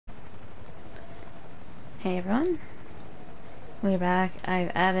Hey everyone, we're back.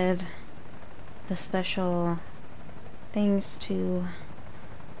 I've added the special things to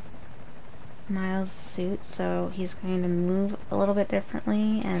Miles' suit, so he's going to move a little bit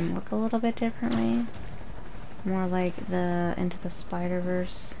differently and look a little bit differently. More like the Into the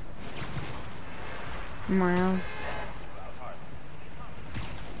Spider-Verse Miles.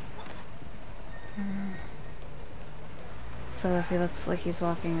 So if he looks like he's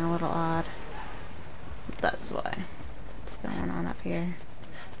walking a little odd, that's why. What's going on up here?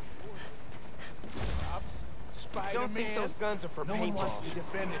 I don't think those guns are for paintball. No one wants to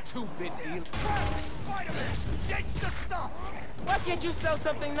defend a two-bit deal. Spider-Man! Gangsta stuff! Why can't you sell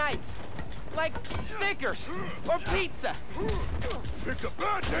something nice? Like Snickers or pizza? Pick a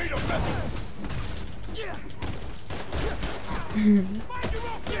bad day to mess.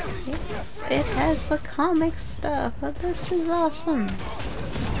 It has the comic stuff, but this is awesome.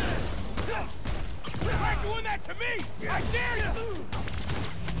 Try doing that to me! I dare you!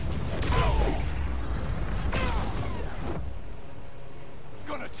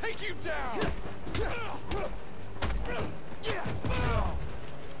 Gonna take you down!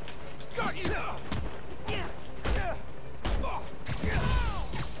 Got you!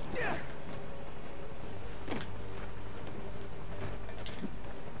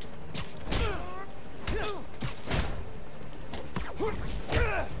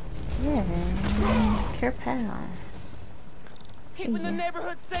 Yeah, Kerpow. Keeping the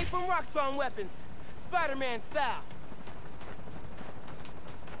neighborhood safe from rock-song weapons, Spider-Man style.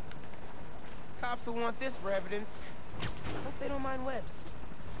 Cops will want this for evidence. Hope they don't mind webs.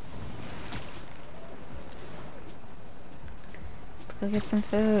 Let's go get some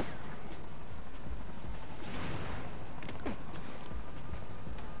food.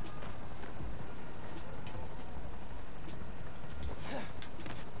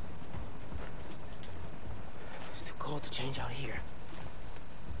 It's too cold to change out here.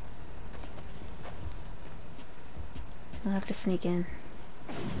 We'll have to sneak in.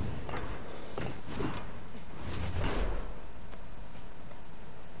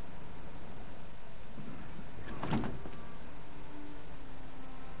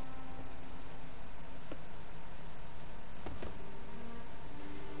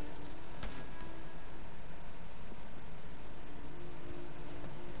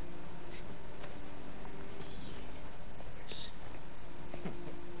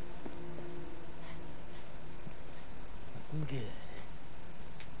 Good.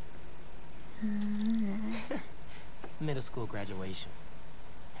 Middle school graduation.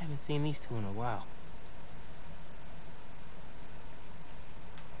 Haven't seen these two in a while.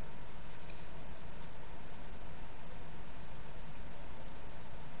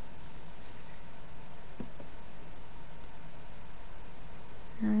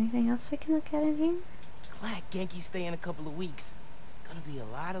 Anything else we can look at in here? Glad Genki's staying a couple of weeks. Gonna be a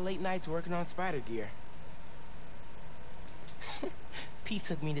lot of late nights working on spider gear. Pete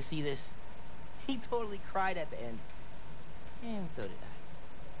took me to see this. He totally cried at the end. And so did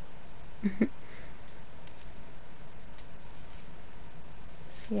I.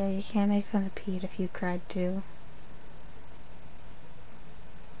 So yeah, you can't make fun of Pete if you cried too.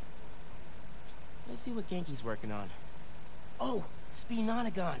 Let's see what Genki's working on. Oh,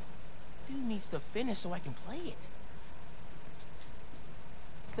 Speenonagon. Dude needs to finish so I can play it.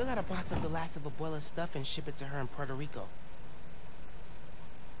 Still gotta box up the last of Abuela's stuff and ship it to her in Puerto Rico.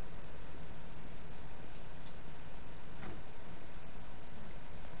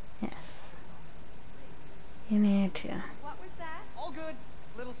 Yes. You need to. What was that? All good.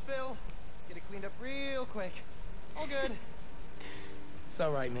 Little spill. Get it cleaned up real quick. All good. It's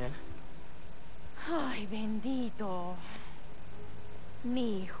alright, man. Ay, bendito.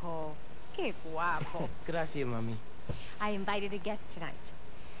 Mi hijo. Qué guapo. Gracias, mami. I invited a guest tonight.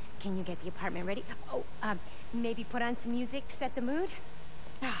 Can you get the apartment ready? Oh, maybe put on some music to set the mood?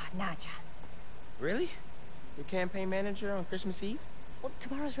 Ah, Naja. Really? Your campaign manager on Christmas Eve? Well,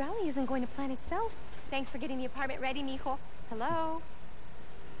 tomorrow's rally isn't going to plan itself. Thanks for getting the apartment ready, mijo. Hello?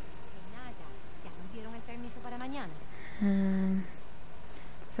 Hey, Naja, ¿ya nos dieron el permiso para mañana?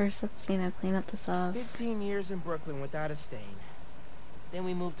 First let's, clean up the sauce. 15 years in Brooklyn without a stain. Then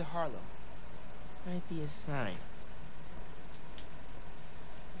we moved to Harlem. Might be a sign.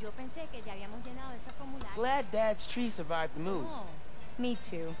 Yo pensé que ya habíamos llenado ese formulario. Glad Dad's tree survived the move. Oh, me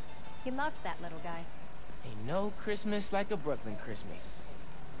too. He loved that little guy. Ain't no Christmas like a Brooklyn Christmas.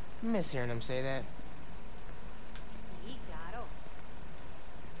 Miss hearing him say that. Sí, claro.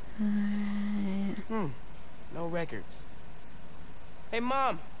 No records. Hey,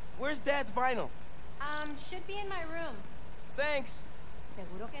 Mom, where's Dad's vinyl? Should be in my room. Thanks.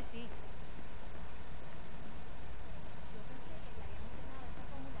 Seguro que sí.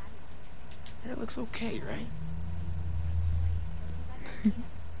 Hair looks okay, right?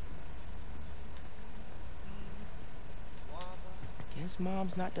 Guess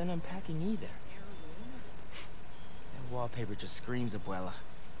Mom's not done unpacking either. That wallpaper just screams Abuela.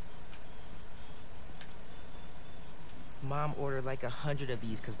 Mom ordered like 100 of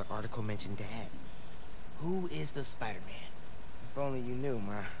these because the article mentioned Dad. Who is the Spider-Man? If only you knew,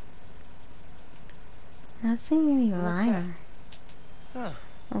 Ma. Not seeing any What's that? vinyl. Huh.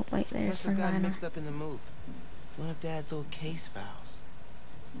 Oh wait, there's Must some have gotten vinyl. mixed up in the move. One of Dad's old case files.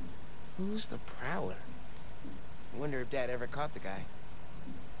 Who's the Prowler? Wonder if Dad ever caught the guy.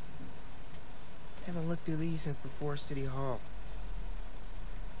 Haven't looked through these since before City Hall.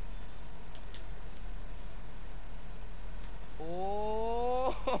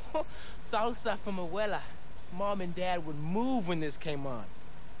 Oh, salsa from Abuela. Mom and Dad would move when this came on.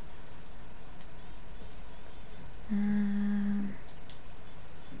 I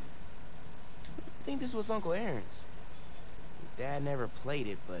think this was Uncle Aaron's. Dad never played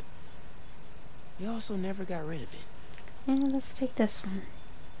it, but he also never got rid of it. Yeah, let's take this one.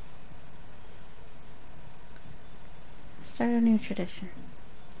 Start a new tradition.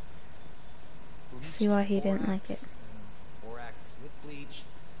 See why he didn't like it. Borax with bleach.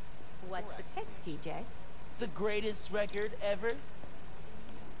 What's the pick, DJ? The greatest record ever?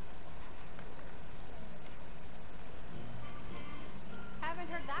 Haven't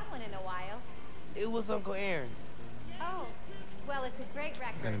heard that one in a while. It was Uncle Aaron's. Oh, well, it's a great I'm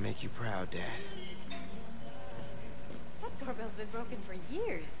record. gonna make you proud, Dad. That doorbell's been broken for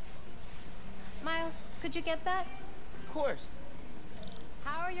years. Miles, could you get that? Of course.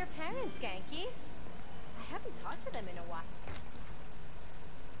 How are your parents, Genki? I haven't talked to them in a while.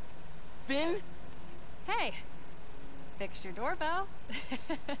 Finn? Hey, fixed your doorbell.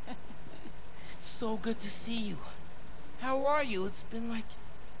 It's so good to see you. How are you? It's been like...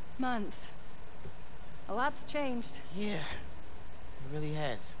 Months. A lot's changed. Yeah, it really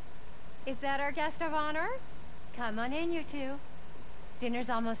has. Is that our guest of honor? Come on in, you two. Dinner's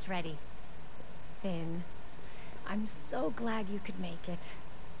almost ready. Finn, I'm so glad you could make it.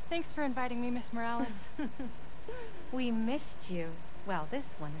 Thanks for inviting me, Miss Morales. We missed you. Well,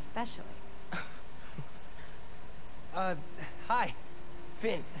 this one especially. Hi.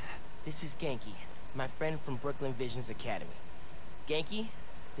 Finn, this is Genki, my friend from Brooklyn Visions Academy. Genki,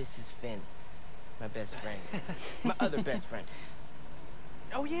 this is Finn, my best friend. My other best friend.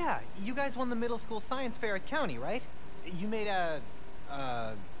 Oh yeah, you guys won the middle school science fair at County, right? You made a,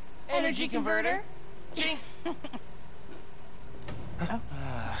 Energy converter? Jinx!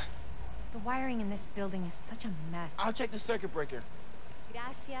 The wiring in this building is such a mess. I'll check the circuit breaker.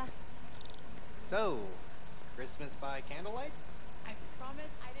 Gracias. So, Christmas by candlelight? I promise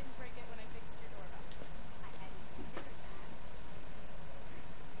I didn't break it when I fixed your doorbell. I hadn't considered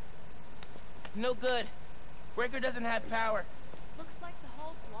that. No good. Breaker doesn't have power. Looks like the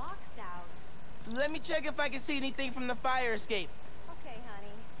whole block's out. Let me check if I can see anything from the fire escape. Okay,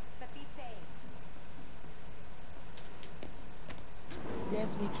 honey, but be safe.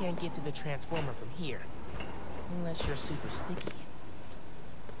 Definitely can't get to the transformer from here. Unless you're super sticky.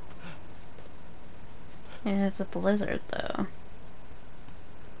 Yeah, it's a blizzard though.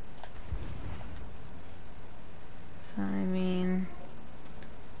 So I mean,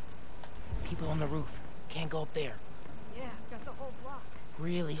 People on the roof. Can't go up there. Yeah, got the whole block.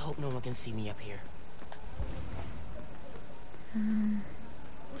 Really hope no one can see me up here.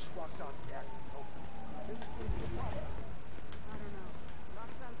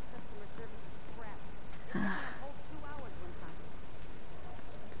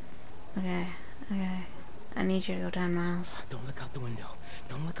 okay. I need you to go down, Miles. Don't look out the window.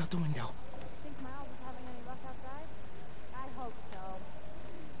 Don't look out the window. Think Miles is having any luck outside? I hope so.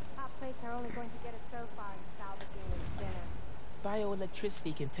 Hot plates are only going to get us so far in salvaging his dinner.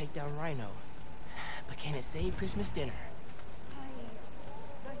 Bioelectricity can take down Rhino. But can it save Christmas dinner?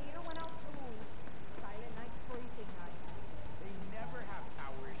 The heater went out soon. Silent night, freezing night. They never have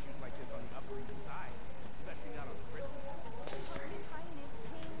power issues like this on the Upper East Side, especially not on Christmas.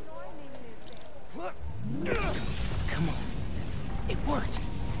 Come on. It worked.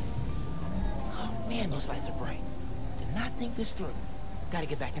 Oh man, those lights are bright. Did not think this through. Gotta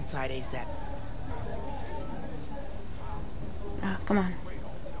get back inside ASAP. Oh, come on.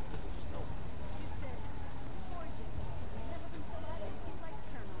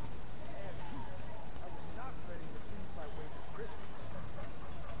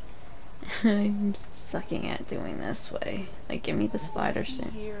 I'm sucking at doing this way. Like, give me the spider See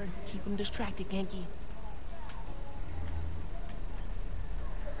suit. here and keep him distracted, Genki.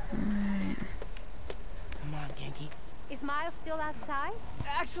 Alright. Come on, Genki. Is Is Miles still outside?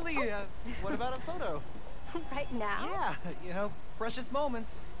 Actually, what about a photo? Right now? Yeah, you know, precious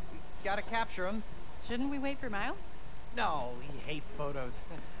moments. Gotta capture them. Shouldn't we wait for Miles? No, he hates photos.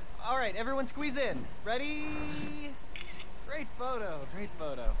 All right, everyone squeeze in. Ready? Great photo, great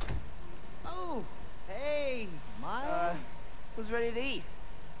photo. Oh, hey, Miles. Who's ready to eat?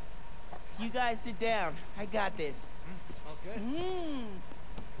 You guys sit down. I got this. Smells good.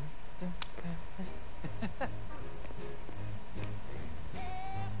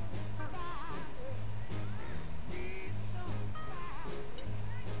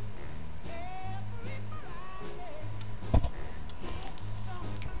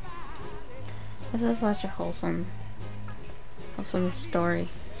 This is such a wholesome story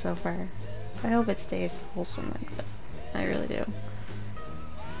so far. I hope it stays wholesome like this. I really do.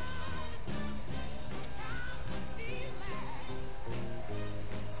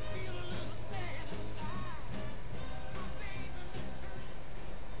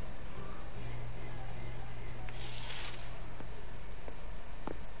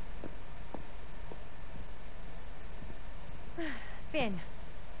 Finn,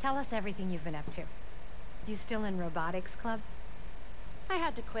 tell us everything you've been up to. You still in robotics club? I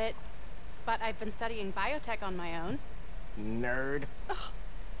had to quit, but I've been studying biotech on my own. Nerd. Ugh,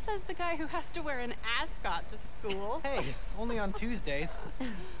 says the guy who has to wear an ascot to school. Hey, only on Tuesdays.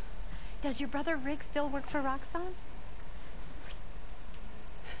 Does your brother Rick still work for Roxxon?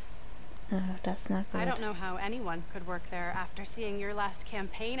 Oh, that's not good. I don't know how anyone could work there after seeing your last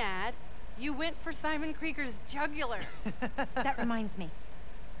campaign ad. You went for Simon Krieger's jugular. That reminds me.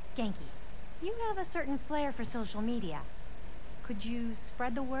 Genki, you have a certain flair for social media. Could you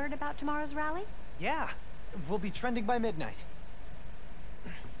spread the word about tomorrow's rally? Yeah, we'll be trending by midnight.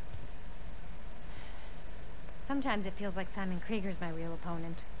 Sometimes it feels like Simon Krieger's my real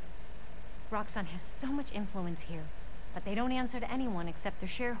opponent. Roxxon has so much influence here, but they don't answer to anyone except their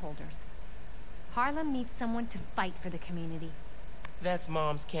shareholders. Harlem needs someone to fight for the community. That's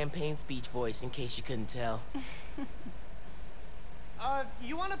Mom's campaign speech voice, in case you couldn't tell.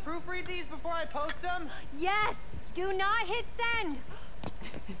 You want to proofread these before I post them? Yes! Do not hit send!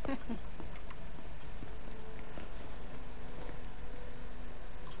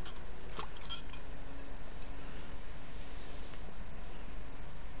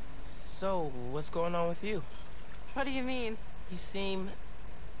 So, what's going on with you? What do you mean? You seem...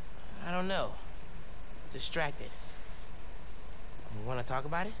 I don't know. Distracted. Want to talk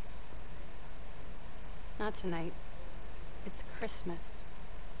about it? Not tonight. It's Christmas.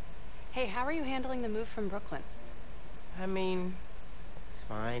 Hey, how are you handling the move from Brooklyn? I mean... it's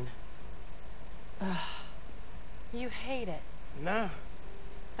fine. You hate it. No.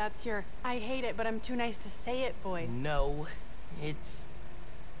 That's your I hate it, but I'm too nice to say it voice. No. It's...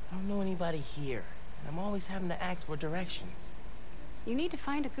 I don't know anybody here. And I'm always having to ask for directions. You need to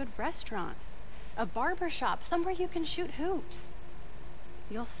find a good restaurant. A barber shop, somewhere you can shoot hoops.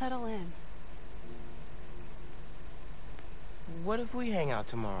 You'll settle in. What if we hang out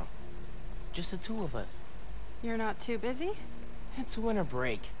tomorrow? Just the two of us. You're not too busy? It's winter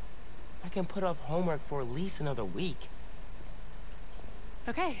break. I can put off homework for at least another week.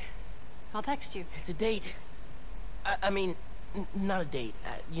 Okay. I'll text you. It's a date. I mean, not a date.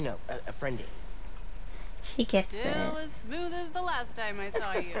 You know, a friend date. She gets Still it. as smooth as the last time I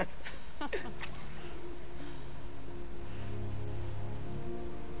saw you.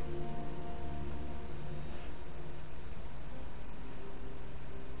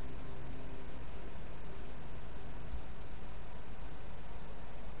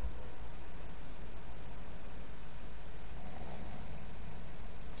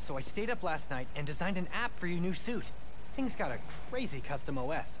 So I stayed up last night and designed an app for your new suit. Thing's got a crazy custom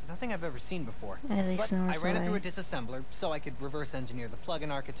OS, nothing I've ever seen before. At least But I knows ran it why. through a disassembler so I could reverse engineer the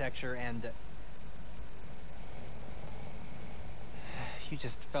plugin architecture and... You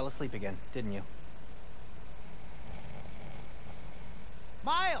just fell asleep again, didn't you?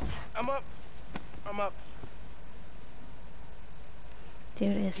 Miles! I'm up. I'm up.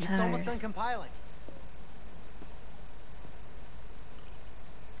 Dude is It's tired. almost done compiling.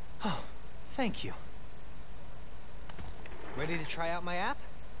 Oh, thank you. Ready to try out my app?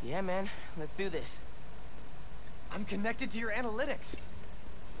 Yeah, man. Let's do this. I'm connected to your analytics.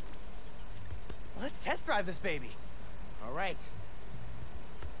 Let's test drive this baby. All right.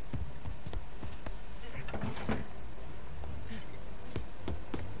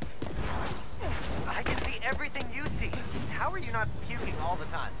 I can see everything you see. How are you not puking all the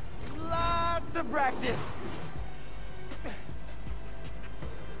time? Lots of practice.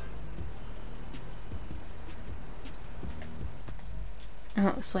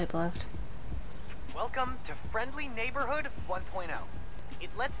 Oh, swipe left. Welcome to Friendly Neighborhood 1.0. It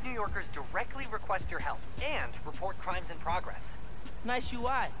lets New Yorkers directly request your help and report crimes in progress. Nice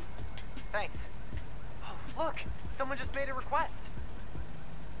UI. Thanks. Oh, look! Someone just made a request.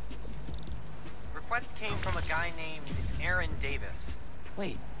 Request came from a guy named Aaron Davis.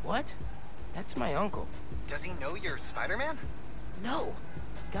 Wait, what? That's my uncle. Does he know you're Spider-Man? No.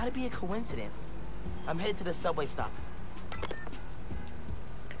 Gotta be a coincidence. I'm headed to the subway stop.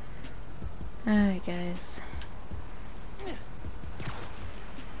 Alright, guys.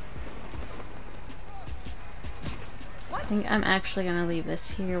 I think I'm actually gonna leave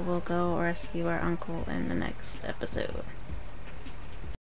this here. We'll go rescue our uncle in the next episode.